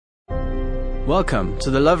Welcome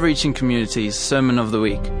to the Love Reaching Community's Sermon of the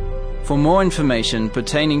Week. For more information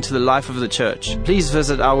pertaining to the life of the church, please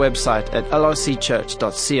visit our website at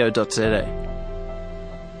lrcchurch.co.za.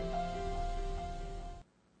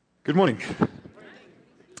 Good morning.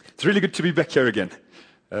 It's really good to be back here again.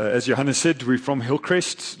 As Johannes said, we're from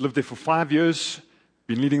Hillcrest, lived there for 5 years,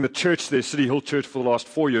 been leading the church there, City Hill Church, for the last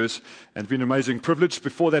 4 years, and been an amazing privilege.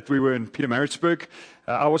 Before that, we were in Pietermaritzburg.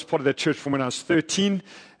 I was part of that church from when I was 13,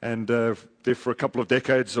 and there for a couple of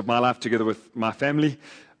decades of my life together with my family.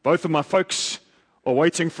 Both of my folks are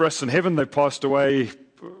waiting for us in heaven. They passed away,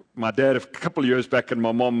 my dad a couple of years back, and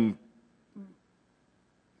my mom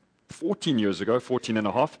 14 years ago, 14 and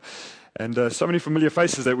a half. And so many familiar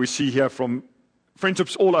faces that we see here from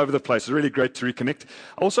friendships all over the place. It's really great to reconnect.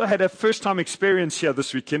 I also had a first-time experience here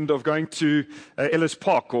this weekend of going to Ellis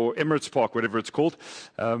Park, or Emirates Park, whatever it's called.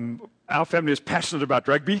 Our family is passionate about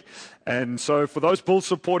rugby. And so for those Bulls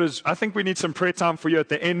supporters, I think we need some prayer time for you at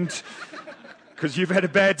the end, because you've had a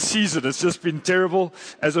bad season. It's just been terrible.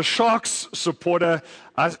 As a Sharks supporter,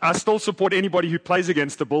 I still support anybody who plays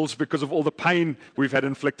against the Bulls because of all the pain we've had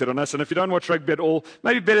inflicted on us. And if you don't watch rugby at all,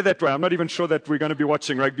 maybe better that way. I'm not even sure that we're going to be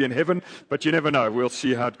watching rugby in heaven, but you never know. We'll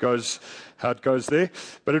see how it goes there.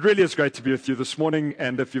 But it really is great to be with you this morning.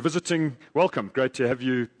 And if you're visiting, welcome. Great to have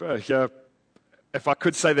you here. If I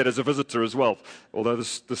could say that as a visitor as well, although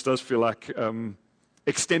this does feel like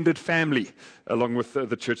extended family along with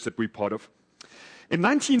the church that we're part of. In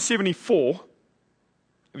 1974,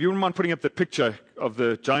 if you wouldn't mind putting up the picture of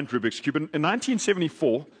the giant Rubik's Cube, in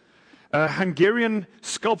 1974, a Hungarian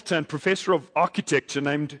sculptor and professor of architecture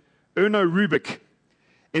named Erno Rubik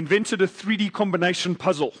invented a 3D combination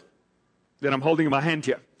puzzle that I'm holding in my hand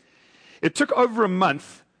here. It took over a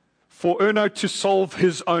month for Erno to solve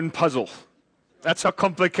his own puzzle. That's how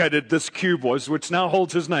complicated this cube was, which now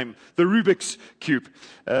holds his name, the Rubik's Cube.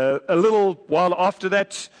 A little while after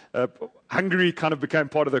that, Hungary kind of became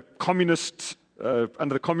part of the communist,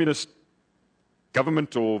 under the communist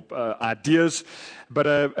government or ideas. But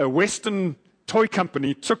a Western toy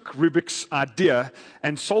company took Rubik's idea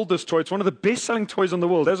and sold this toy. It's one of the best-selling toys in the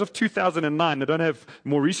world. As of 2009, I don't have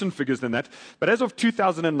more recent figures than that, but as of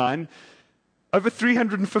 2009, over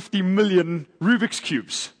 350 million Rubik's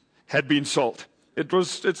Cubes had been sold.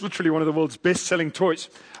 It's literally one of the world's best-selling toys.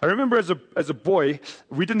 I remember as a boy,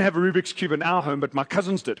 we didn't have a Rubik's Cube in our home, but my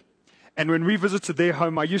cousins did. And when we visited their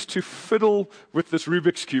home, I used to fiddle with this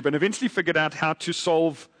Rubik's Cube and eventually figured out how to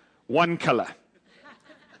solve one color.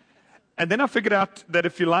 And then I figured out that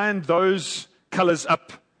if you line those colors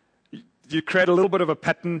up, you create a little bit of a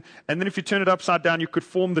pattern, and then if you turn it upside down, you could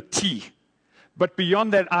form the T. But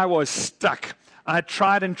beyond that, I was stuck. I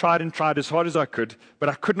tried and tried and tried as hard as I could, but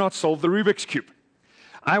I could not solve the Rubik's Cube.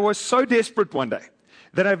 I was so desperate one day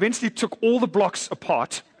that I eventually took all the blocks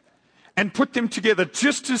apart and put them together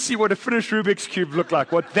just to see what a finished Rubik's Cube looked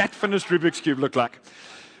like, what that finished Rubik's Cube looked like.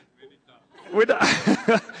 We're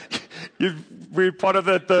part of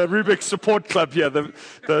the Rubik's support club here.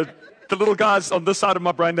 The little guys on this side of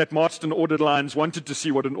my brain that marched in ordered lines wanted to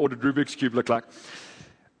see what an ordered Rubik's Cube looked like.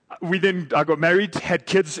 I got married, had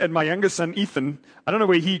kids, and my youngest son, Ethan, I don't know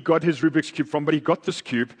where he got his Rubik's Cube from, but he got this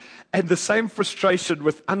cube. And the same frustration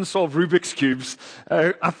with unsolved Rubik's Cubes,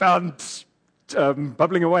 I found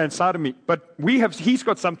bubbling away inside of me. But he's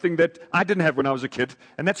got something that I didn't have when I was a kid,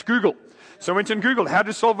 and that's Google. So I went and Googled how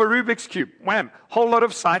to solve a Rubik's Cube. Wham! Whole lot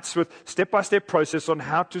of sites with step-by-step process on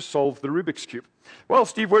how to solve the Rubik's Cube. Well,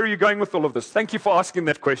 Steve, where are you going with all of this? Thank you for asking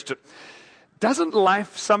that question. Doesn't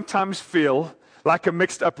life sometimes feel like a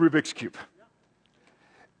mixed-up Rubik's Cube?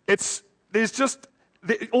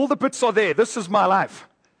 All the bits are there. This is my life.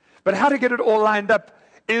 But how to get it all lined up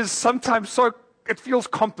is sometimes it feels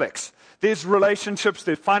complex. There's relationships,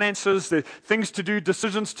 there's finances, there's things to do,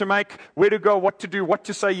 decisions to make, where to go, what to do, what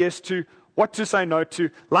to say yes to, what to say no to.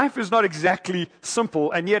 Life is not exactly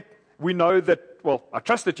simple, and yet we know that, I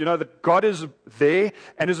trust that you know that God is there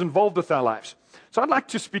and is involved with our lives. So I'd like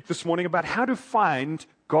to speak this morning about how to find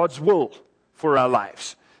God's will for our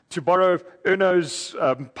lives. To borrow Erno's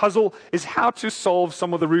puzzle is how to solve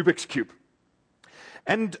some of the Rubik's Cube.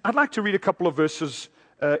 And I'd like to read a couple of verses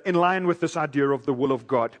in line with this idea of the will of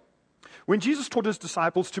God. When Jesus taught his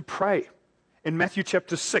disciples to pray in Matthew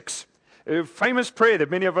chapter 6, a famous prayer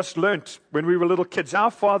that many of us learnt when we were little kids,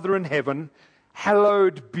 Our Father in heaven,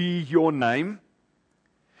 hallowed be your name.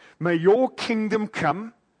 May your kingdom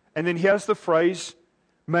come. And then here's the phrase,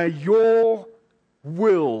 may your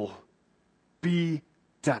will be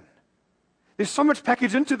done. There's so much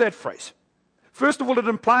packaged into that phrase. First of all, it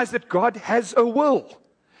implies that God has a will.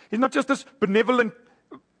 He's not just this benevolent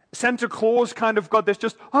Santa Claus kind of God that's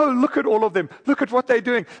just, oh, look at all of them. Look at what they're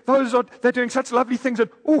doing. They're doing such lovely things. And,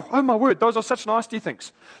 oh my word, those are such nasty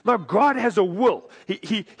things. No, God has a will.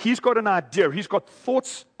 He's got an idea. He's got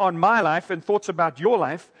thoughts on my life and thoughts about your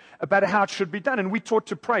life, about how it should be done. And we taught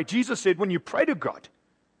to pray. Jesus said, when you pray to God,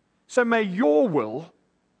 so may your will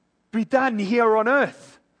be done here on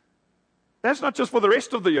earth. That's not just for the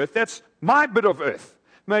rest of the earth. That's my bit of earth.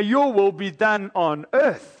 May your will be done on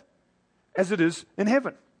earth as it is in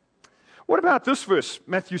heaven. What about this verse,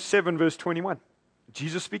 Matthew 7, verse 21?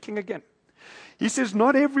 Jesus speaking again. He says,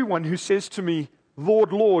 not everyone who says to me,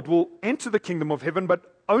 Lord, Lord, will enter the kingdom of heaven,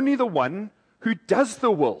 but only the one who does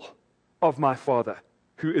the will of my Father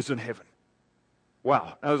who is in heaven.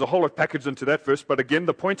 Wow, now there's a whole lot packaged into that verse, but again,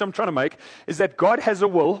 the point I'm trying to make is that God has a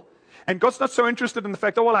will, and God's not so interested in the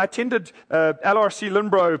fact, I attended LRC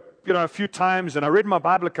Linbro, a few times, and I read my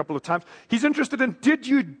Bible a couple of times. He's interested in, did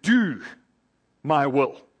you do my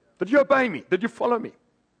will? Did you obey me? Did you follow me?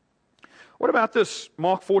 What about this?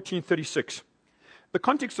 Mark 14:36. The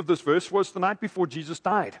context of this verse was the night before Jesus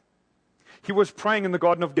died. He was praying in the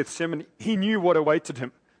Garden of Gethsemane. He knew what awaited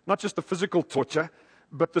him. Not just the physical torture,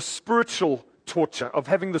 but the spiritual torture of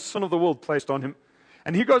having the sin of the world placed on him.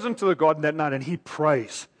 And he goes into the garden that night and he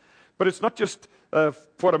prays. But it's not just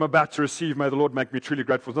what I'm about to receive, may the Lord make me truly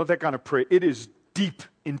grateful. It's not that kind of prayer. It is deep,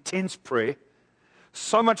 intense prayer.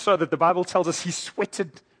 So much so that the Bible tells us he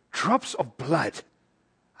sweated drops of blood.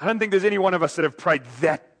 I don't think there's any one of us that have prayed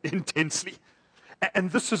that intensely.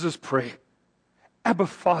 And this is his prayer. Abba,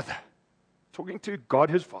 Father, talking to God,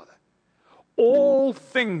 his Father. All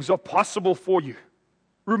things are possible for you.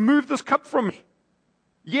 Remove this cup from me.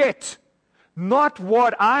 Yet, not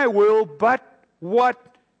what I will, but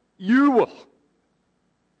what you will.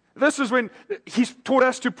 This is when he's taught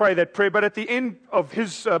us to pray that prayer, but at the end of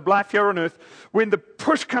his life here on earth, when the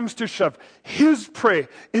push comes to shove, his prayer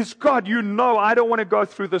is, God, you know I don't want to go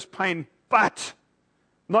through this pain, but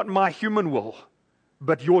not my human will,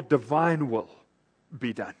 but your divine will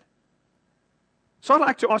be done. So I'd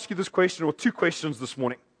like to ask you this question, or two questions this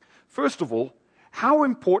morning. First of all, how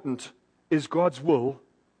important is God's will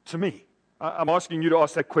to me? I'm asking you to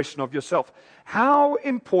ask that question of yourself. How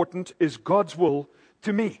important is God's will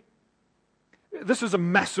to me? This is a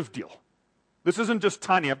massive deal. This isn't just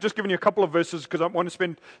tiny. I've just given you a couple of verses because I want to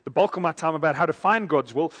spend the bulk of my time about how to find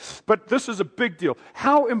God's will. But this is a big deal.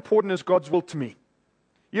 How important is God's will to me?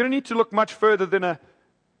 You don't need to look much further than a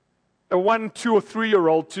 1, 2, or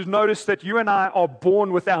 3-year-old to notice that you and I are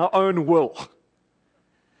born with our own will.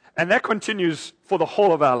 And that continues for the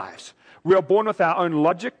whole of our lives. We are born with our own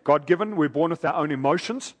logic, God-given. We're born with our own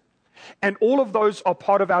emotions. And all of those are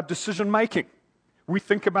part of our decision-making. We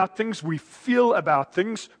think about things, we feel about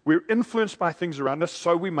things, we're influenced by things around us,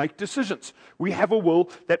 so we make decisions. We have a will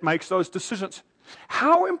that makes those decisions.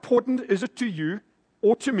 How important is it to you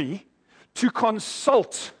or to me to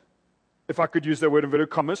consult, if I could use that word in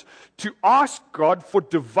inverted commas, to ask God for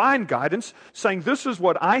divine guidance, saying, this is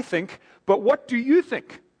what I think, but what do you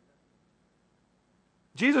think?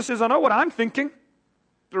 Jesus says, I know what I'm thinking.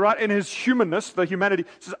 Right in his humanness, the humanity,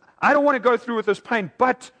 says, I don't want to go through with this pain,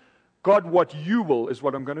 but God, what you will is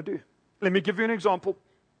what I'm going to do. Let me give you an example.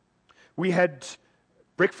 We had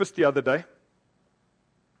breakfast the other day.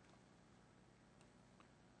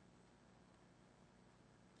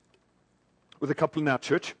 With a couple in our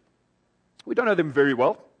church. We don't know them very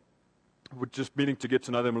well. We're just meaning to get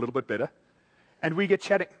to know them a little bit better. And we get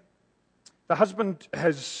chatting. The husband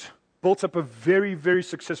has built up a very, very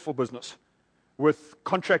successful business with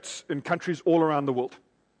contracts in countries all around the world.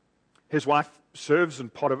 His wife serves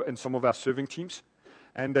in some of our serving teams,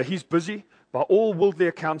 and he's busy, by all worldly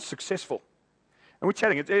accounts, successful. And we're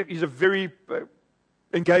chatting. He's a very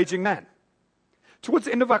engaging man. Towards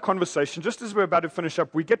the end of our conversation, just as we're about to finish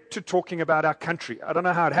up, we get to talking about our country. I don't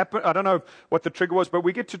know how it happened. I don't know what the trigger was, but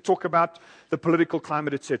we get to talk about the political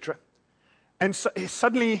climate, etc. And so,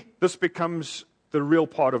 suddenly, this becomes the real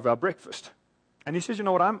part of our breakfast. And he says, you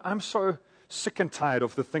know what, I'm so sick and tired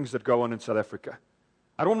of the things that go on in South Africa.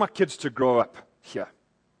 I don't want my kids to grow up here.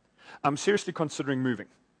 I'm seriously considering moving.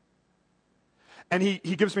 And he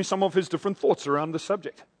gives me some of his different thoughts around the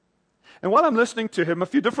subject. And while I'm listening to him, a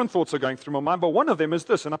few different thoughts are going through my mind, but one of them is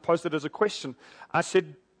this, and I posed it as a question. I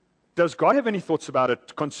said, does God have any thoughts about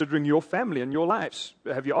it, considering your family and your lives?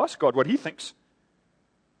 Have you asked God what he thinks?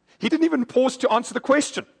 He didn't even pause to answer the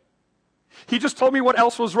question. He just told me what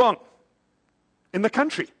else was wrong in the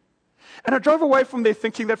country. And I drove away from there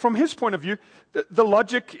thinking that from his point of view, the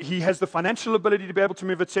logic, he has the financial ability to be able to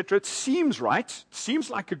move, etc. It seems right, seems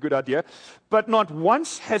like a good idea, but not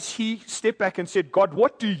once has he stepped back and said, God,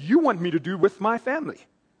 what do you want me to do with my family?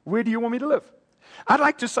 Where do you want me to live? I'd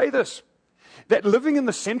like to say this, that living in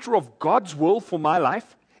the center of God's will for my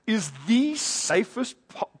life is the safest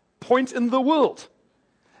point in the world.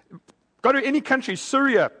 Go to any country,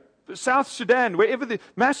 Syria, South Sudan, wherever the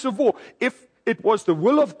massive war, if it was the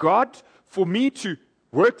will of God for me to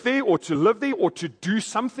work there or to live there or to do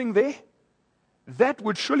something there, that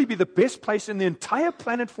would surely be the best place in the entire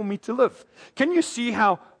planet for me to live. Can you see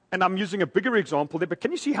how, and I'm using a bigger example there, but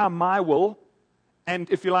can you see how my will and,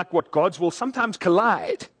 if you like, what God's will sometimes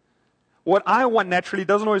collide? What I want naturally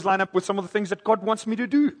doesn't always line up with some of the things that God wants me to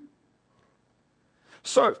do.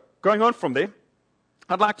 So, going on from there,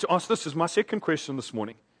 I'd like to ask this as my second question this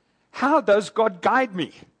morning. How does God guide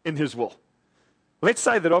me in His will? Let's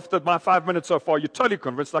say that after my 5 minutes so far, you're totally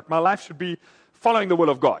convinced, like my life should be following the will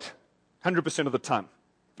of God 100% of the time.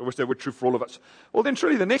 I wish that were true for all of us. Well, then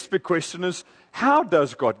surely the next big question is, how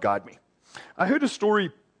does God guide me? I heard a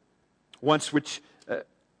story once which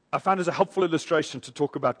I found as a helpful illustration to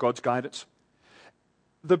talk about God's guidance.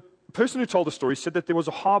 The person who told the story said that there was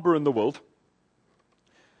a harbor in the world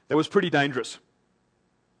that was pretty dangerous.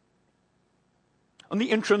 On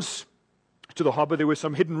the entrance to the harbor, there were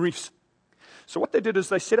some hidden reefs. So what they did is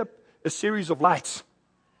they set up a series of lights.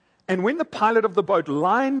 And when the pilot of the boat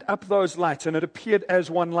lined up those lights, and it appeared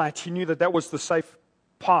as one light, he knew that that was the safe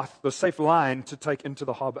path, the safe line to take into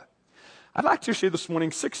the harbor. I'd like to share this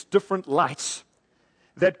morning 6 different lights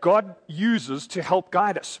that God uses to help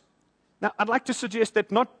guide us. Now, I'd like to suggest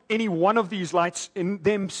that not any one of these lights in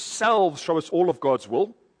themselves show us all of God's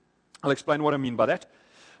will. I'll explain what I mean by that.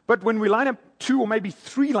 But when we line up 2 or maybe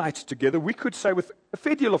 3 lights together, we could say with a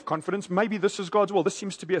fair deal of confidence, maybe this is God's will. This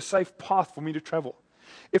seems to be a safe path for me to travel.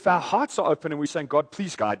 If our hearts are open and we're saying, God,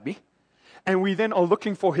 please guide me, and we then are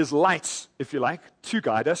looking for His lights, if you like, to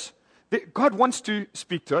guide us, God wants to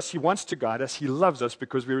speak to us. He wants to guide us. He loves us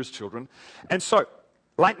because we're His children. And so,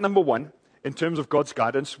 light number 1, in terms of God's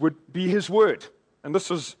guidance, would be His Word. And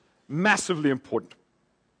this is massively important.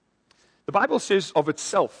 The Bible says of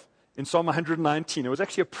itself, in Psalm 119, it was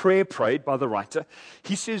actually a prayer prayed by the writer.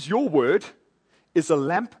 He says, your word is a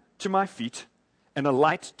lamp to my feet and a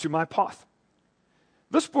light to my path.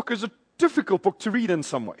 This book is a difficult book to read in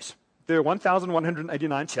some ways. There are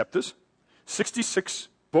 1,189 chapters, 66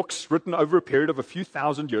 books written over a period of a few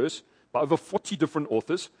thousand years by over 40 different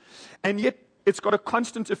authors, and yet it's got a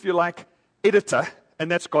constant, if you like, editor, and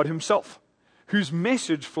that's God Himself, whose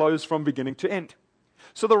message flows from beginning to end.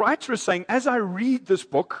 So the writer is saying, as I read this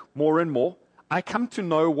book more and more, I come to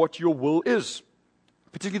know what your will is,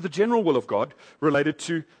 particularly the general will of God related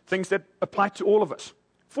to things that apply to all of us.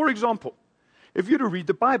 For example, if you were to read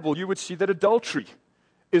the Bible, you would see that adultery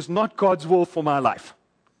is not God's will for my life.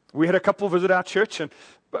 We had a couple visit our church and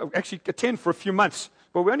actually attend for a few months,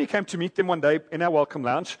 but we only came to meet them one day in our welcome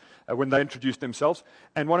lounge when they introduced themselves,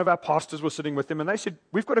 and one of our pastors was sitting with them, and they said,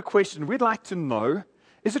 we've got a question. We'd like to know,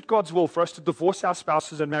 is it God's will for us to divorce our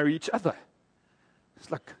spouses and marry each other?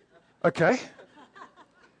 It's like, okay.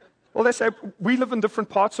 Well, they say, we live in different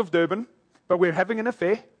parts of Durban, but we're having an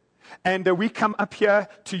affair, and we come up here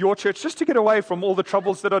to your church just to get away from all the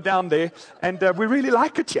troubles that are down there, and we really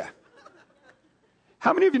like it here.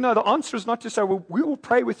 How many of you know the answer is not to say, well, we will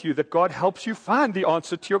pray with you that God helps you find the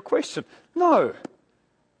answer to your question? No.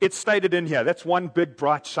 It's stated in here. That's one big,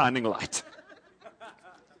 bright, shining light.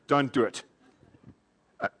 Don't do it.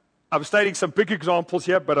 I'm stating some big examples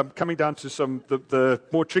here, but I'm coming down to some the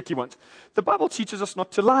more tricky ones. The Bible teaches us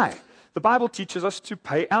not to lie. The Bible teaches us to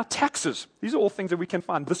pay our taxes. These are all things that we can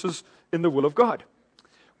find. This is in the will of God.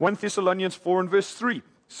 1 Thessalonians 4 and verse 3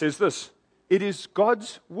 says this, it is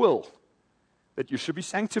God's will that you should be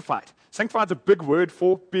sanctified. Sanctified is a big word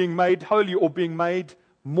for being made holy or being made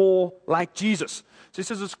more like Jesus. So he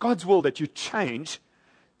says it's God's will that you change,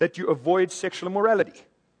 that you avoid sexual immorality.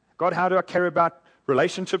 God, how do I care about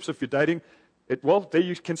relationships if you're dating? Well, there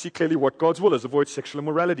you can see clearly what God's will is. Avoid sexual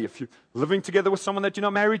immorality. If you're living together with someone that you're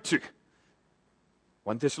not married to.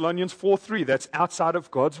 1 Thessalonians 4:3, that's outside of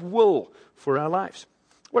God's will for our lives.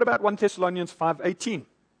 What about 1 Thessalonians 5:18?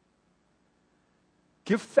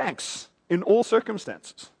 Give thanks in all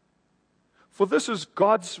circumstances, for this is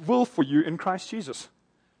God's will for you in Christ Jesus.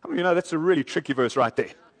 How many of you know that's a really tricky verse right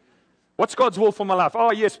there? What's God's will for my life?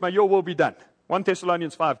 Oh, yes, may your will be done. 1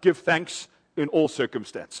 Thessalonians 5, give thanks in all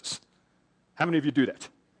circumstances. How many of you do that?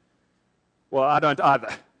 Well, I don't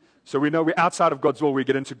either. So we know we're outside of God's will, we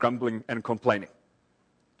get into grumbling and complaining.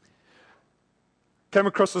 Came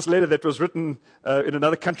across this letter that was written in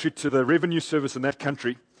another country to the revenue service in that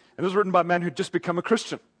country. And it was written by a man who'd just become a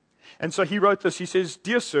Christian. And so he wrote this. He says,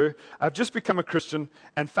 dear sir, I've just become a Christian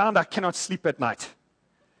and found I cannot sleep at night.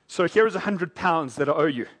 So here is £100 that I owe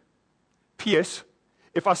you. P.S.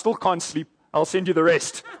 If I still can't sleep, I'll send you the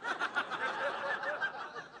rest.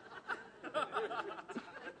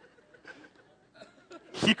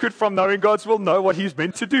 He could, from knowing God's will, know what he's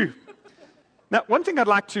meant to do. Now, one thing I'd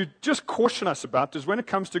like to just caution us about is when it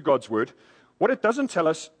comes to God's word, what it doesn't tell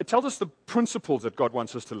us, it tells us the principles that God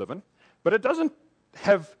wants us to live in, but it doesn't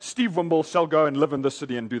have Steve Wimble shall go and live in this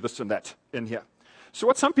city and do this and that in here. So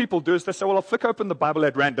what some people do is they say, well, I'll flick open the Bible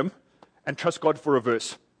at random and trust God for a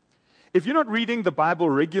verse. If you're not reading the Bible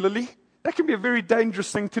regularly, that can be a very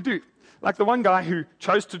dangerous thing to do. Like the one guy who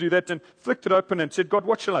chose to do that and flicked it open and said, God,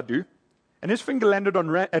 what shall I do? And his finger landed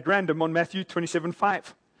at random on Matthew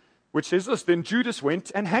 27:5, which says this, then Judas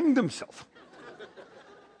went and hanged himself.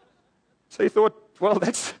 So he thought, well,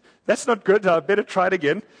 that's not good. I better try it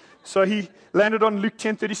again. So he landed on Luke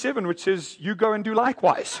 10:37, which says, you go and do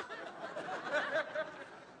likewise.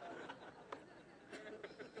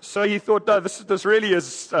 So he thought, no, this really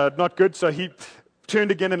is not good. So he turned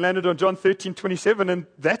again and landed on John 13:27, and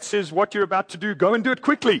that says what you're about to do, go and do it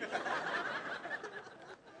quickly.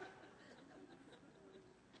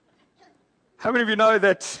 How many of you know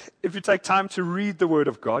that if you take time to read the Word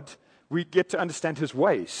of God, we get to understand His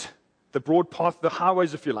ways, the broad path, the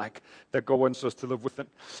highways, if you like, that God wants us to live within?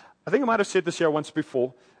 I think I might have said this here once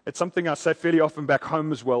before. It's something I say fairly often back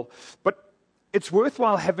home as well. But it's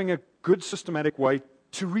worthwhile having a good systematic way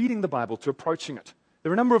to reading the Bible, to approaching it.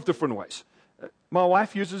 There are a number of different ways. My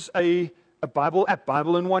wife uses a Bible app,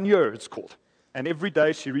 Bible in 1 year, it's called. And every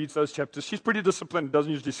day she reads those chapters. She's pretty disciplined,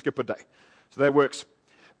 doesn't usually skip a day. So that works.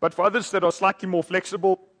 But for others that are slightly more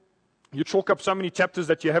flexible, you chalk up so many chapters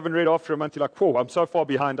that you haven't read after a month. You're like, whoa, I'm so far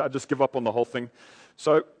behind, I just give up on the whole thing.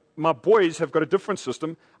 So my boys have got a different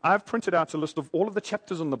system. I've printed out a list of all of the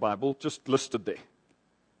chapters in the Bible, just listed there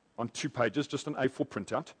on 2 pages, just an A4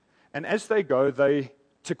 printout. And as they go, they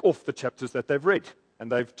tick off the chapters that they've read.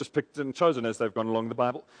 And they've just picked and chosen as they've gone along the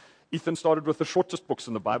Bible. Ethan started with the shortest books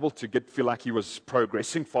in the Bible to feel like he was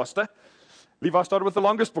progressing faster. Levi started with the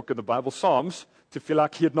longest book in the Bible, Psalms, to feel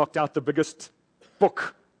like he had knocked out the biggest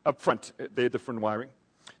book up front. They're different wiring.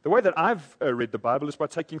 The way that I've read the Bible is by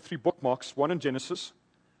taking 3 bookmarks, one in Genesis,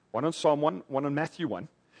 one on Psalm 1, one on Matthew 1,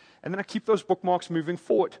 and then I keep those bookmarks moving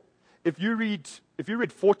forward. If you read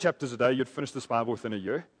 4 chapters a day, you'd finish this Bible within a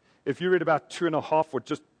year. If you read about 2.5 or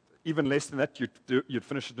just even less than that, you'd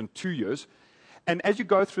finish it in 2 years. And as you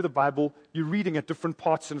go through the Bible, you're reading at different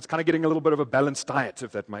parts, and it's kind of getting a little bit of a balanced diet,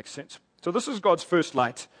 if that makes sense. So this is God's first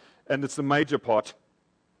light, and it's the major part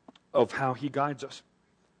of how He guides us.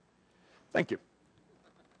 Thank you.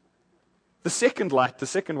 The second light, the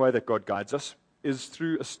second way that God guides us, is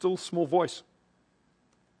through a still small voice.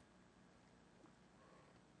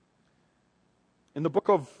 In the book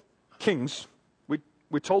of Kings,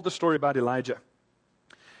 we're told the story about Elijah.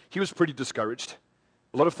 He was pretty discouraged.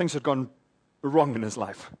 A lot of things had gone wrong in his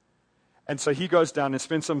life. And so he goes down and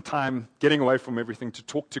spends some time getting away from everything to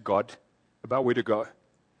talk to God about where to go.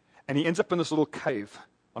 And he ends up in this little cave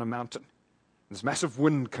on a mountain. This massive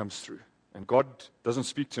wind comes through, and God doesn't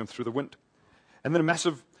speak to him through the wind. And then a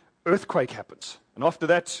massive earthquake happens. And after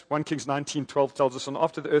that, 1 Kings 19:12 tells us, and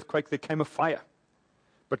after the earthquake there came a fire.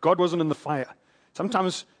 But God wasn't in the fire.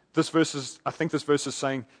 Sometimes I think this verse is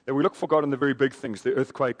saying that we look for God in the very big things, the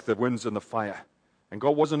earthquake, the winds, and the fire. And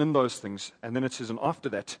God wasn't in those things. And then it says, and after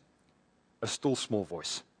that, a still small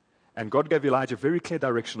voice. And God gave Elijah a very clear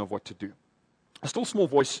direction of what to do. A still small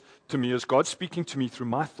voice to me is God speaking to me through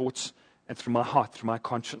my thoughts and through my heart, through my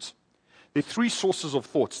conscience. There are 3 sources of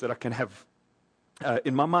thoughts that I can have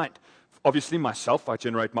in my mind. Obviously, myself, I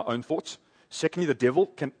generate my own thoughts. Secondly, the devil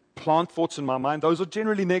can plant thoughts in my mind. Those are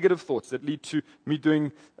generally negative thoughts that lead to me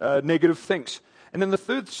doing negative things. And then the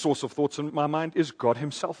third source of thoughts in my mind is God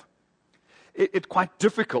Himself. It's quite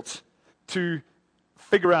difficult to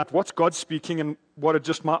figure out what's God speaking and what are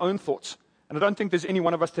just my own thoughts. And I don't think there's any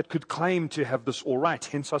one of us that could claim to have this all right.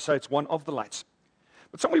 Hence, I say it's one of the lights.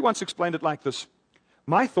 But somebody once explained it like this.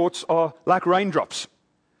 My thoughts are like raindrops.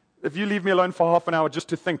 If you leave me alone for half an hour just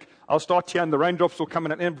to think, I'll start here and the raindrops will come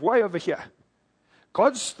in and end way over here.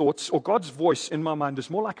 God's thoughts or God's voice in my mind is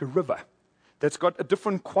more like a river that's got a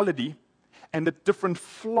different quality and a different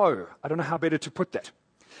flow. I don't know how better to put that.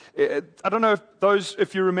 I don't know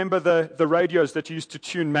if you remember the radios that you used to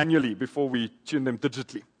tune manually before we tuned them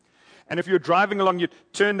digitally. And if you're driving along, you'd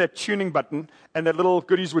turn that tuning button and that little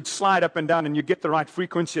goodies would slide up and down and you'd get the right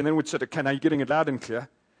frequency and then would say, okay, now you're getting it loud and clear.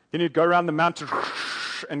 Then you'd go around the mountain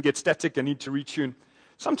and get static and need to retune.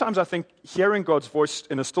 Sometimes I think hearing God's voice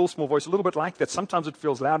in a still small voice, a little bit like that. Sometimes it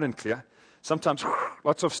feels loud and clear. Sometimes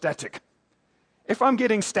lots of static. If I'm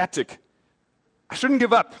getting static, I shouldn't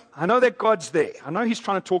give up. I know that God's there. I know He's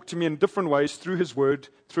trying to talk to me in different ways through His word,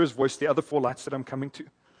 through His voice, the other 4 lights that I'm coming to.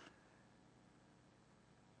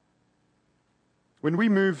 When we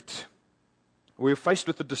moved, we were faced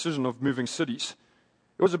with the decision of moving cities.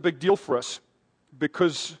 It was a big deal for us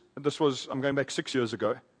because I'm going back 6 years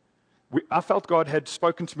ago. I felt God had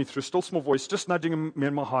spoken to me through a still small voice, just nudging me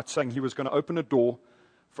in my heart, saying He was going to open a door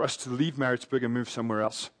for us to leave Maritzburg and move somewhere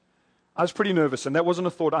else. I was pretty nervous, and that wasn't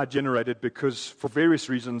a thought I generated because, for various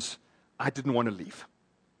reasons, I didn't want to leave.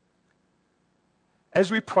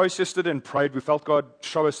 As we processed it and prayed, we felt God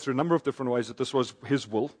show us through a number of different ways that this was His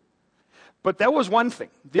will. But that was one thing.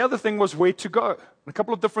 The other thing was where to go. A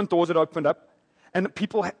couple of different doors had opened up, and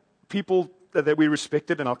people that we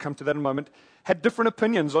respected, and I'll come to that in a moment, had different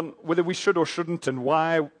opinions on whether we should or shouldn't and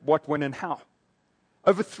why, what, when, and how.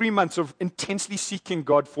 Over 3 months of intensely seeking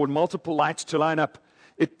God for multiple lights to line up,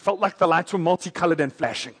 it felt like the lights were multicolored and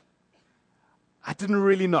flashing. I didn't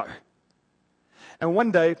really know. And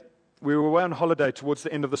one day, we were away on holiday towards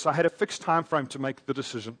the end of this. I had a fixed time frame to make the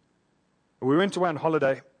decision. We went away on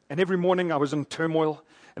holiday, and every morning I was in turmoil.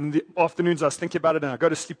 And in the afternoons I was thinking about it, and I go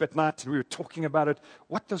to sleep at night, and we were talking about it.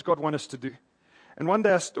 What does God want us to do? And one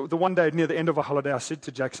day near the end of a holiday, I said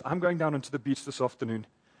to Jax, I'm going down onto the beach this afternoon.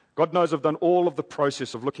 God knows I've done all of the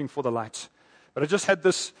process of looking for the lights. But I just had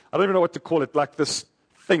this, I don't even know what to call it, like this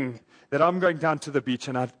thing that I'm going down to the beach,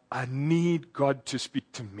 and I need God to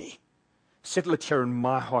speak to me. Settle it here in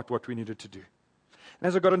my heart what we needed to do. And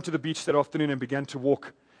as I got onto the beach that afternoon and began to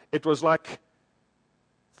walk, it was like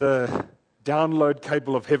the download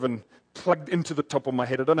cable of heaven plugged into the top of my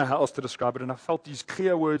head. I don't know how else to describe it. And I felt these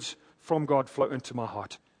clear words from God flow into my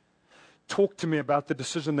heart. Talk to me about the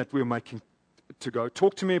decision that we were making to go.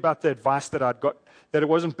 Talk to me about the advice that I'd got, that it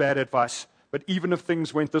wasn't bad advice, but even if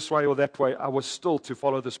things went this way or that way, I was still to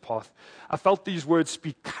follow this path. I felt these words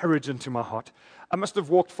speak courage into my heart. I must have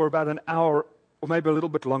walked for about an hour or maybe a little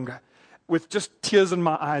bit longer with just tears in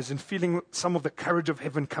my eyes and feeling some of the courage of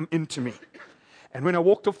heaven come into me. And when I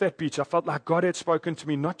walked off that beach, I felt like God had spoken to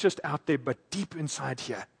me, not just out there, but deep inside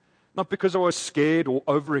here. Not because I was scared or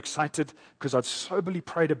overexcited, because I'd soberly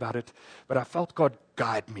prayed about it, but I felt God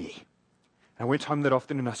guide me. And I went home that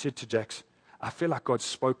afternoon and I said to Jax, I feel like God's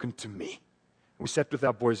spoken to me. And we sat with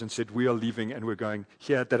our boys and said, we are leaving and we're going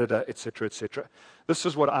here, da-da-da, etc., etc. This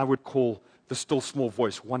is what I would call the still small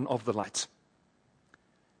voice, one of the lights.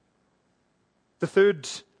 The third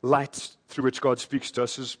light through which God speaks to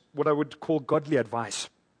us is what I would call godly advice,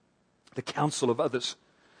 the counsel of others.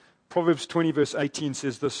 Proverbs 20 verse 18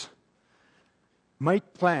 says this,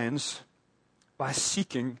 make plans by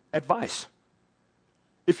seeking advice.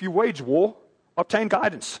 If you wage war, obtain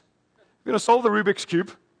guidance. If you're going to solve the Rubik's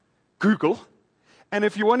Cube, Google. And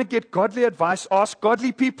if you want to get godly advice, ask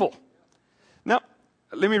godly people. Now,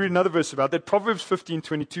 let me read another verse about that. Proverbs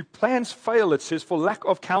 15:22, plans fail, it says, for lack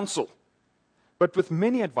of counsel. But with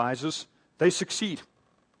many advisors, they succeed.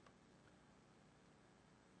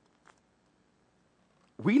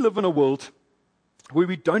 We live in a world where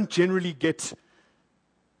we don't generally get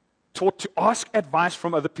taught to ask advice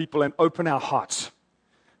from other people and open our hearts.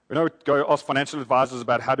 We don't go ask financial advisors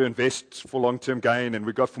about how to invest for long-term gain, and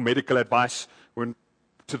we go for medical advice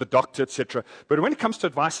to the doctor, etc. But when it comes to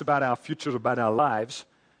advice about our future, about our lives,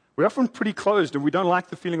 we're often pretty closed, and we don't like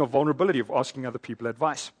the feeling of vulnerability of asking other people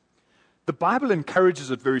advice. The Bible encourages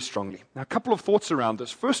it very strongly. Now, a couple of thoughts around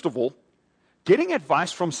this. First of all, getting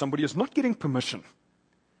advice from somebody is not getting permission.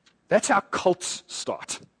 That's how cults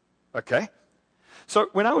start, okay? So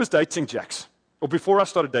when I was dating Jax, or before I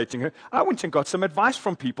started dating her, I went and got some advice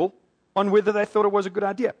from people on whether they thought it was a good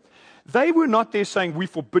idea. They were not there saying, we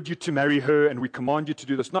forbid you to marry her and we command you to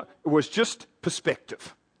do this. No, it was just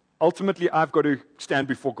perspective. Ultimately, I've got to stand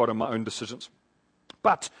before God on my own decisions.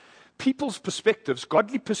 But people's perspectives,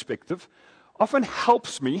 godly perspective, often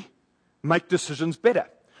helps me make decisions better.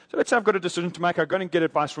 So let's say I've got a decision to make. I go and get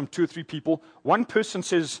advice from 2 or 3 people. One person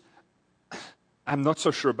says, I'm not so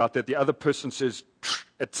sure about that. The other person says,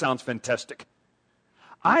 it sounds fantastic.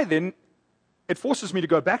 It forces me to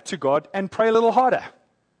go back to God and pray a little harder.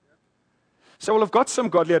 So, well, I've got some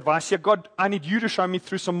godly advice here. God, I need you to show me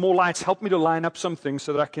through some more lights. Help me to line up some things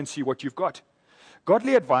so that I can see what you've got.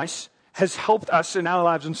 Godly advice has helped us in our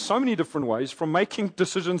lives in so many different ways, from making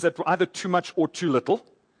decisions that were either too much or too little,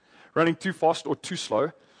 running too fast or too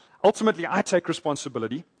slow. Ultimately, I take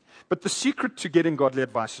responsibility. But the secret to getting godly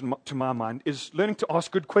advice, to my mind, is learning to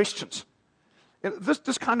ask good questions.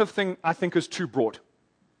 This kind of thing, I think, is too broad.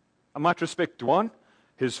 I might respect Duan,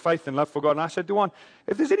 his faith and love for God. And I said, Duan,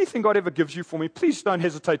 if there's anything God ever gives you for me, please don't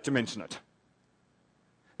hesitate to mention it.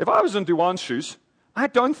 If I was in Duan's shoes, I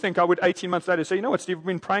don't think I would 18 months later say, you know what, Steve, I've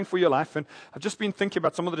been praying for your life, and I've just been thinking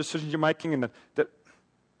about some of the decisions you're making. And that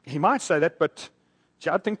he might say that, but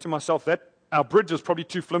I'd think to myself that our bridge is probably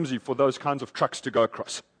too flimsy for those kinds of trucks to go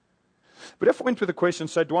across. But if I went with a question and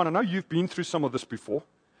said, Dwan, I know you've been through some of this before.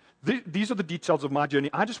 These are the details of my journey.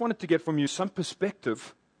 I just wanted to get from you some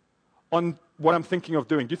perspective on what I'm thinking of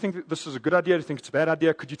doing. Do you think that this is a good idea? Do you think it's a bad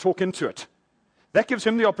idea? Could you talk into it? That gives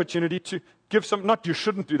him the opportunity to give some, not you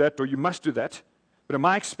shouldn't do that or you must do that, but in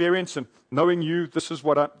my experience and knowing you, these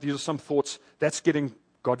are some thoughts. That's getting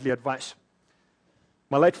godly advice.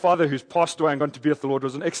 My late father, who's passed away and gone to be with the Lord,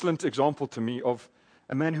 was an excellent example to me of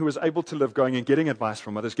a man who was able to live going and getting advice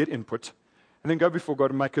from others, get input, and then go before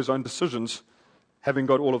God and make his own decisions, having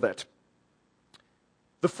got all of that.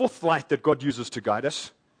 The fourth light that God uses to guide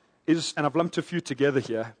us is, and I've lumped a few together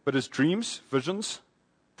here, but is dreams, visions,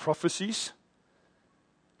 prophecies,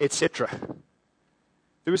 etc.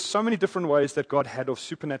 There were so many different ways that God had of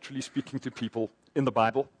supernaturally speaking to people in the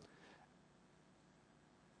Bible.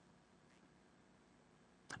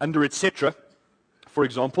 Under etc., for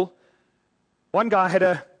example, one guy had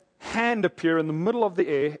a hand appear in the middle of the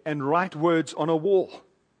air and write words on a wall.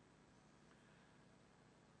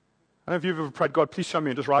 I don't know if you've ever prayed, God, please show me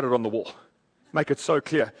and just write it on the wall. Make it so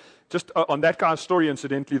clear. Just on that guy's story,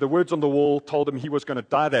 incidentally, the words on the wall told him he was going to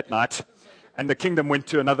die that night, and the kingdom went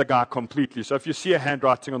to another guy completely. So if you see a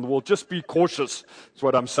handwriting on the wall, just be cautious, is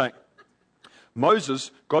what I'm saying.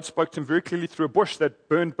 Moses, God spoke to him very clearly through a bush that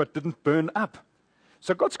burned but didn't burn up.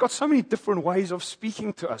 So God's got so many different ways of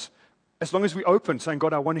speaking to us, as long as we open, saying,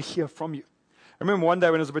 God, I want to hear from you. I remember one day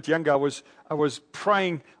when I was a bit younger, I was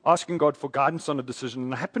praying, asking God for guidance on a decision,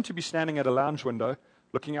 and I happened to be standing at a lounge window,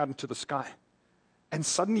 looking out into the sky. And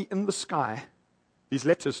suddenly in the sky, these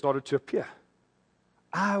letters started to appear.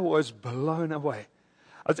 I was blown away.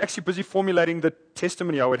 I was actually busy formulating the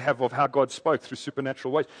testimony I would have of how God spoke through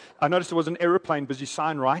supernatural ways. I noticed there was an aeroplane busy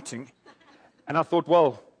sign writing, and I thought,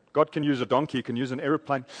 well, God can use a donkey, he can use an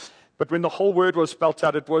aeroplane. But when the whole word was spelt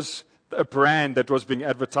out, it was a brand that was being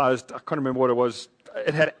advertised. I can't remember what it was.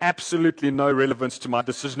 It had absolutely no relevance to my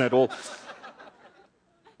decision at all.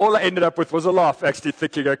 All I ended up with was a laugh, actually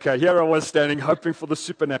thinking, okay, here I was standing, hoping for the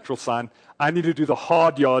supernatural sign. I need to do the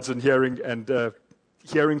hard yards in hearing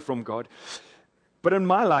from God. But in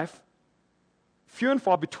my life, few and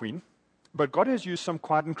far between, but God has used some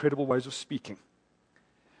quite incredible ways of speaking.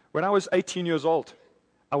 When I was 18 years old,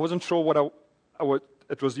 I wasn't sure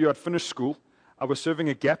it was the year I'd finished school. I was serving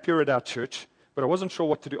a gap year at our church, but I wasn't sure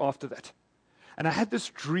what to do after that. And I had this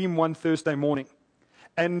dream one Thursday morning,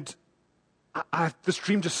 and this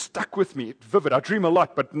dream just stuck with me, vivid. I dream a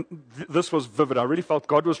lot, but this was vivid. I really felt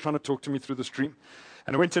God was trying to talk to me through this dream.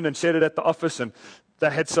 And I went in and shared it at the office, and they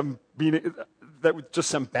had just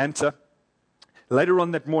some banter. Later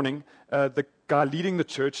on that morning, the guy leading the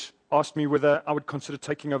church asked me whether I would consider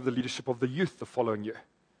taking over the leadership of the youth the following year.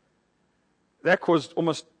 That caused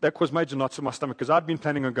major knots in my stomach, because I'd been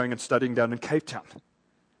planning on going and studying down in Cape Town.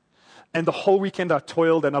 And the whole weekend I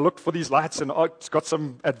toiled and I looked for these lights and got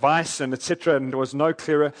some advice and etc. And it was no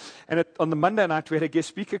clearer. And on the Monday night we had a guest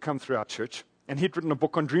speaker come through our church, and he'd written a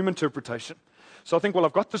book on dream interpretation. So I think, well,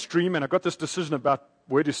 I've got this dream and I've got this decision about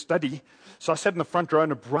where to study. So I sat in the front row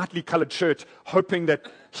in a brightly colored shirt, hoping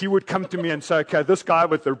that he would come to me and say, okay, this guy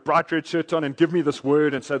with the bright red shirt on, and give me this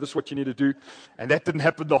word and say, this is what you need to do. And that didn't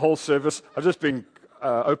happen the whole service. I was just being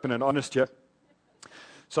open and honest here.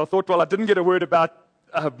 So I thought, well, I didn't get a word about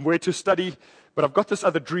where to study, but I've got this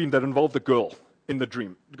other dream that involved a girl in the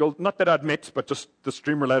dream. A girl, not that I'd met, but just this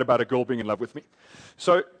dream related about a girl being in love with me.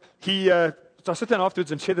 So so I sit down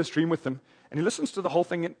afterwards and share this dream with him, and he listens to the whole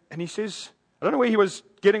thing, and he says, I don't know where he was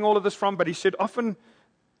getting all of this from, but he said often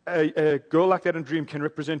a girl like that in a dream can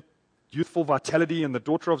represent youthful vitality and the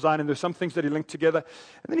daughter of Zion, and there's some things that he linked together.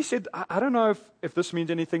 And then he said, I don't know if this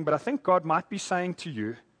means anything, but I think God might be saying to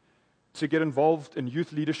you to get involved in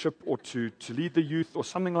youth leadership or to lead the youth or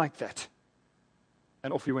something like that.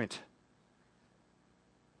 And off he went.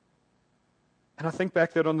 And I think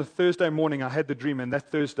back that on the Thursday morning I had the dream, and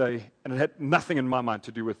that Thursday, and it had nothing in my mind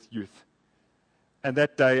to do with youth. And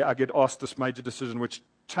that day I get asked this major decision which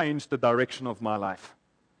changed the direction of my life.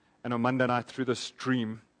 And on Monday night through this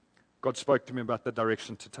dream, God spoke to me about the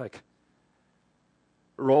direction to take.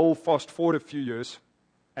 Roll fast forward a few years,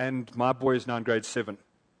 and my boy is now in grade 7.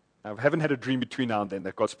 Now, I haven't had a dream between now and then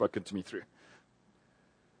that God's spoken to me through.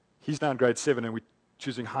 He's now in grade 7, and we're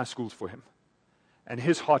choosing high schools for him. And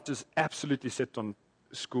his heart is absolutely set on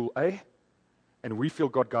school A, and we feel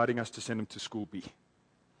God guiding us to send him to school B.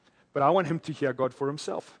 But I want him to hear God for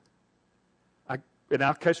himself. In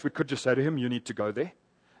our case, we could just say to him, you need to go there.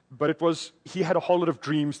 But he had a whole lot of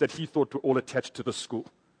dreams that he thought were all attached to the school.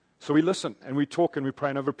 So we listen and we talk and we pray,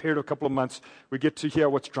 and over a period of a couple of months, we get to hear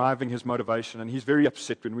what's driving his motivation. And he's very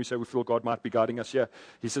upset when we say we feel God might be guiding us here.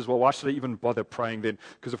 He says, well, why should I even bother praying then?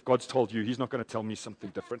 Because if God's told you, he's not going to tell me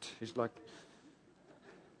something different. He's like,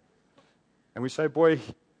 and we say, boy,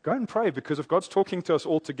 go and pray, because if God's talking to us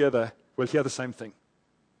all together, we'll hear the same thing.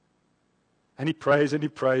 And he prays and he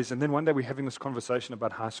prays. And then one day we're having this conversation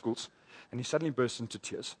about high schools, and he suddenly bursts into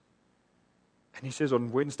tears. And he says,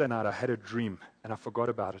 on Wednesday night, I had a dream, and I forgot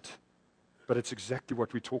about it. But it's exactly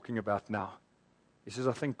what we're talking about now. He says,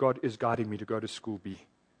 I think God is guiding me to go to school B.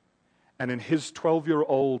 And in his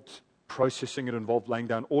 12-year-old processing, it involved laying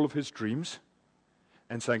down all of his dreams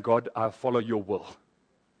and saying, God, I'll follow your will.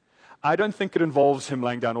 I don't think it involves him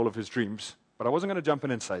laying down all of his dreams, but I wasn't going to jump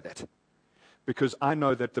in and say that. Because I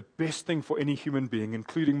know that the best thing for any human being,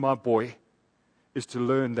 including my boy, is to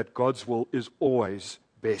learn that God's will is always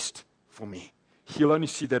best for me. He'll only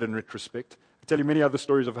see that in retrospect. I tell you many other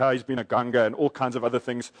stories of how he's been a ganga and all kinds of other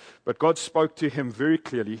things, but God spoke to him very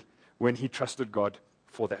clearly when he trusted God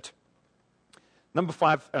for that. Number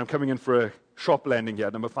 5, and I'm coming in for a sharp landing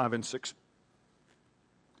here, number 5 and 6.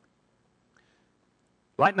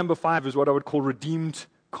 Light number 5 is what I would call redeemed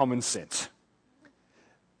common sense.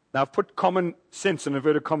 Now, I've put common sense in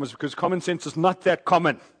inverted commas because common sense is not that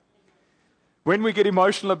common. When we get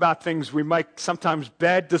emotional about things, we make sometimes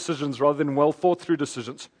bad decisions rather than well thought through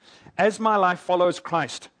decisions. As my life follows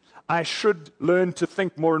Christ, I should learn to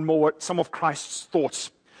think more and more some of Christ's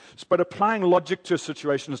thoughts. But applying logic to a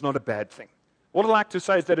situation is not a bad thing. What I'd like to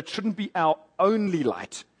say is that it shouldn't be our only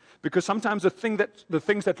light, because sometimes the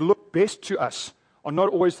things that look best to us are not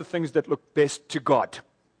always the things that look best to God.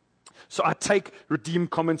 So I take redeemed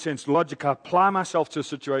common sense logic, I apply myself to a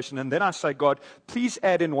situation, and then I say, God, please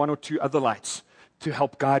add in 1 or 2 other lights to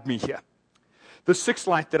help guide me here. The 6th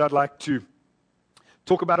light that I'd like to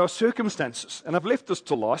talk about are circumstances. And I've left this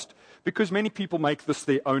to last because many people make this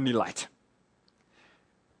their only light.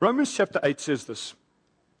 Romans chapter 8 says this: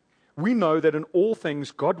 we know that in all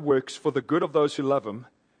things God works for the good of those who love him,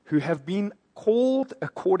 who have been called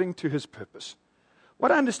according to his purpose.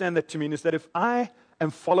 What I understand that to mean is that if I am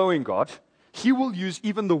following God, he will use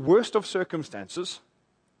even the worst of circumstances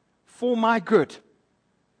for my good.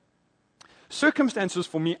 Circumstances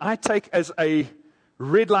for me, I take as a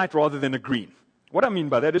red light rather than a green. What I mean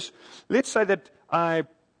by that is, let's say that I'm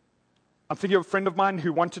thinking of a friend of mine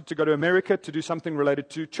who wanted to go to America to do something related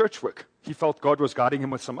to church work. He felt God was guiding him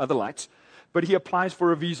with some other lights, but he applies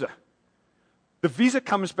for a visa. The visa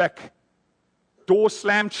comes back, door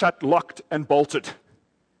slammed shut, locked, and bolted.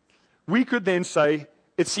 We could then say,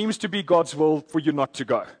 it seems to be God's will for you not to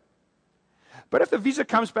go. But if the visa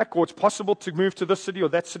comes back, or it's possible to move to this city or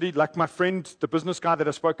that city, like my friend, the business guy that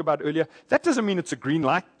I spoke about earlier, that doesn't mean it's a green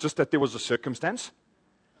light, just that there was a circumstance.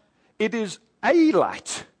 It is a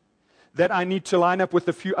light that I need to line up with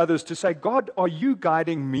a few others to say, God, are you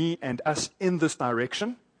guiding me and us in this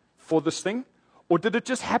direction for this thing? Or did it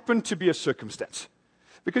just happen to be a circumstance?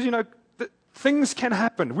 Because, things can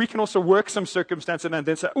happen. We can also work some circumstance and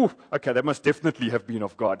then say, oh, okay, that must definitely have been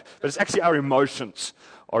of God. But it's actually our emotions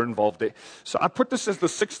are involved there. So I put this as the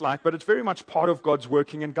 6th light, but it's very much part of God's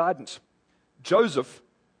working and guidance. Joseph,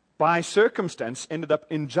 by circumstance, ended up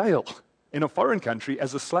in jail in a foreign country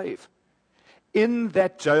as a slave. In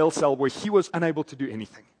that jail cell where he was unable to do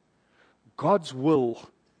anything, God's will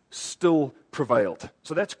still prevailed.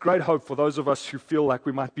 So that's great hope for those of us who feel like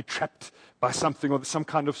we might be trapped by something or some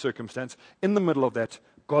kind of circumstance. In the middle of that,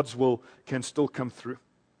 God's will can still come through.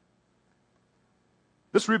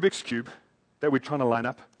 This Rubik's Cube that we're trying to line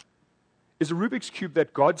up is a Rubik's Cube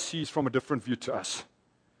that God sees from a different view to us.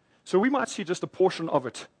 So we might see just a portion of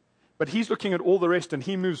it, but he's looking at all the rest, and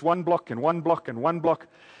he moves 1 block and 1 block and 1 block,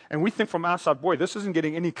 and we think from our side, boy, this isn't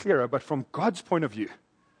getting any clearer. But from God's point of view,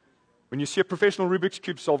 when you see a professional Rubik's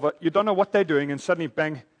Cube solver, you don't know what they're doing, and suddenly,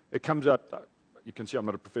 bang, it comes out. You can see I'm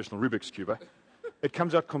not a professional Rubik's Cuber. It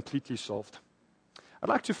comes out completely solved. I'd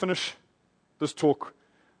like to finish this talk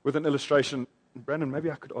with an illustration. Brandon,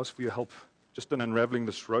 maybe I could ask for your help just in unraveling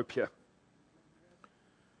this rope here.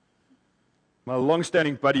 My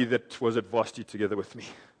long-standing buddy that was at Varsity together with me.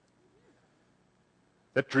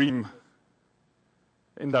 That dream,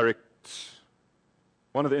 one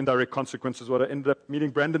of the indirect consequences was I ended up meeting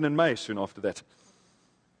Brandon in May soon after that.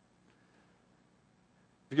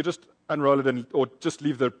 If you could just unroll it or just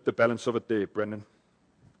leave the balance of it there, Brandon.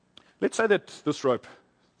 Let's say that this rope,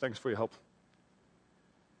 thanks for your help.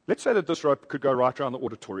 Let's say that this rope could go right around the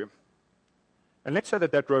auditorium. And let's say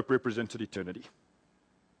that that rope represented eternity.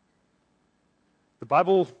 The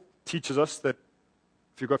Bible teaches us that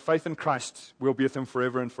if you've got faith in Christ, we'll be with him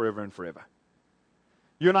forever and forever and forever.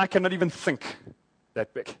 You and I cannot even think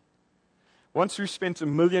that big. once we've spent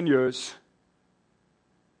 1 million years,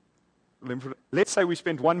 let's say we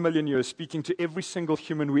spent 1 million years speaking to every single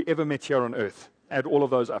human we ever met here on earth, add all of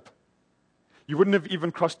those up, you wouldn't have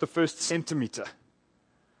even crossed the first centimeter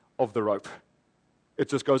of the rope. It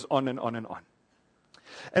just goes on and on and on.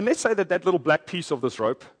 And let's say that that little black piece of this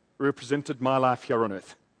rope represented my life here on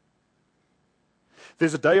earth.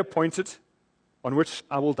 There's a day appointed on which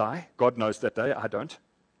I will die. God knows that day, I don't.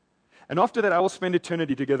 And after that, I will spend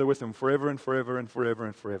eternity together with Him forever and forever and forever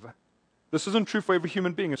and forever. This isn't true for every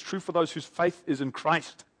human being. It's true for those whose faith is in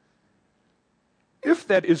Christ. If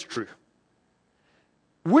that is true,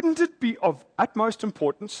 wouldn't it be of utmost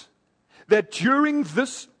importance that during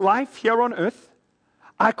this life here on earth,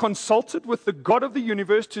 I consulted with the God of the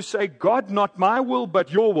universe to say, God, not my will,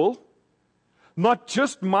 but your will. Not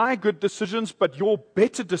just my good decisions, but your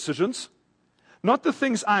better decisions. Not the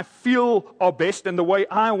things I feel are best and the way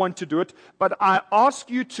I want to do it, but I ask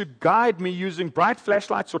you to guide me using bright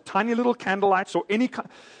flashlights or tiny little candlelights or any kind,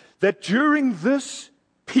 that during this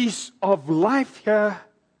piece of life here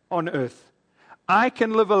on earth, I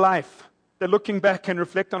can live a life that looking back and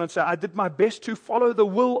reflect on and say, I did my best to follow the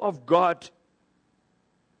will of God.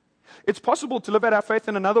 It's possible to live out our faith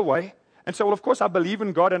in another way and say, well, of course, I believe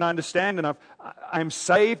in God and I understand and I'm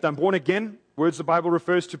saved, I'm born again. Words the Bible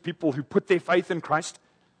refers to people who put their faith in Christ.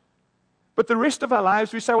 But the rest of our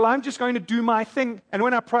lives, we say, well, I'm just going to do my thing. And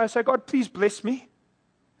when I pray, I say, God, please bless me.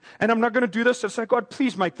 And I'm not going to do this. I say, God,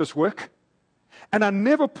 please make this work. And I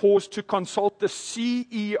never pause to consult the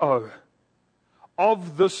CEO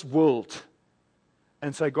of this world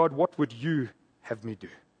and say, God, what would you have me do?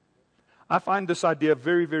 I find this idea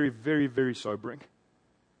very, very, very, very sobering.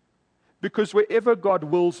 Because wherever God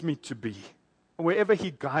wills me to be, wherever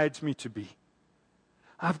He guides me to be,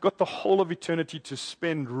 I've got the whole of eternity to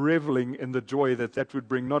spend reveling in the joy that that would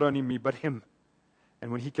bring not only me, but Him.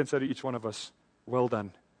 And when He can say to each one of us, well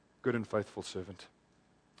done, good and faithful servant.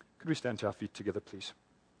 Could we stand to our feet together, please?